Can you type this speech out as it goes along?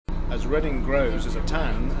as Reading grows as a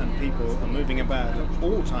town and people are moving about at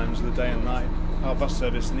all times of the day and night, our bus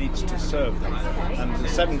service needs to serve them. And the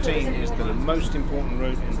 17 is the most important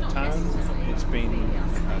route in the town. It's been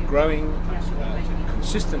growing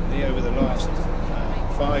consistently over the last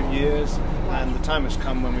 5 years, and the time has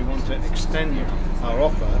come when we want to extend our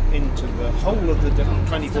offer into the whole of the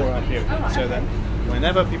 24-hour period, so that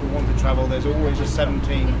whenever people want to travel, there's always a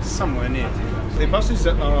 17 somewhere near. The buses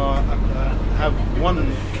that have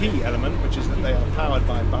one key element, which is that they are powered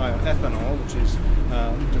by bioethanol, which is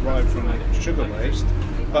derived from sugar waste,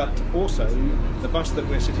 but also the bus that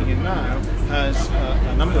we're sitting in now has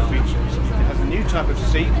a number of features. It has a new type of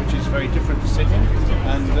seat, which is very different to sitting,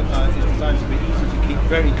 and is designed to be easy to keep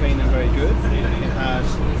very clean and very good. It has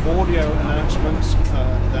audio announcements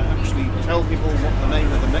that actually tell people what the name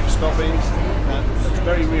of the next stop is. It's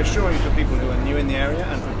very reassuring for people who are new in the area,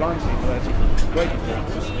 and for blind people that's a great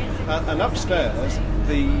importance. And upstairs,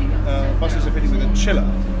 the buses are fitted with a chiller,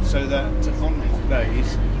 so that on hot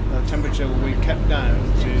days, temperature will be kept down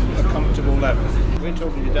to a comfortable level. We're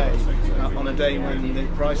talking today on a day when the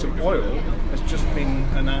price of oil has just been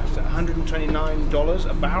announced at $129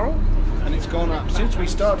 a barrel, and it's gone up since we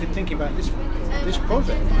started thinking about this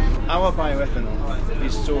project. Our bioethanol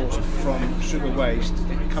is sourced from sugar waste.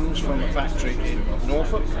 It comes from a factory in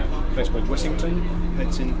Norfolk, a place called Wissington.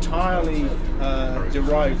 It's entirely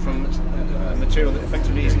derived from material that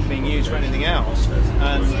effectively isn't being used for anything else,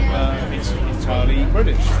 and it's entirely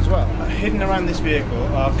British as well. Hidden around this vehicle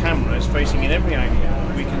are cameras facing in every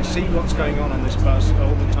angle. We can see what's going on this bus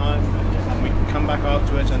all the time, and we can come back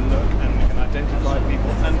afterwards and look, and we can identify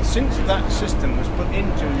people. And since that system was put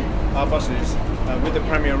into our buses with the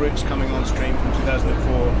Premier routes coming on stream from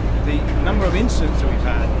 2004, the number of incidents that we've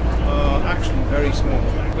had are actually very small.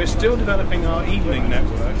 We're still developing our evening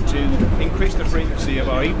network to increase the frequency of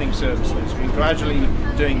our evening services. We're gradually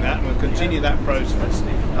doing that, and we'll continue that process,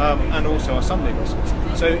 and also our Sunday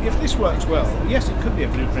buses. So if this works well, yes, it could be a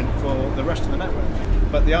blueprint for the rest of the network.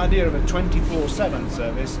 But the idea of a 24/7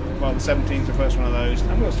 service, well, the 17th is the first one of those,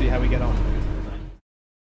 and we'll see how we get on.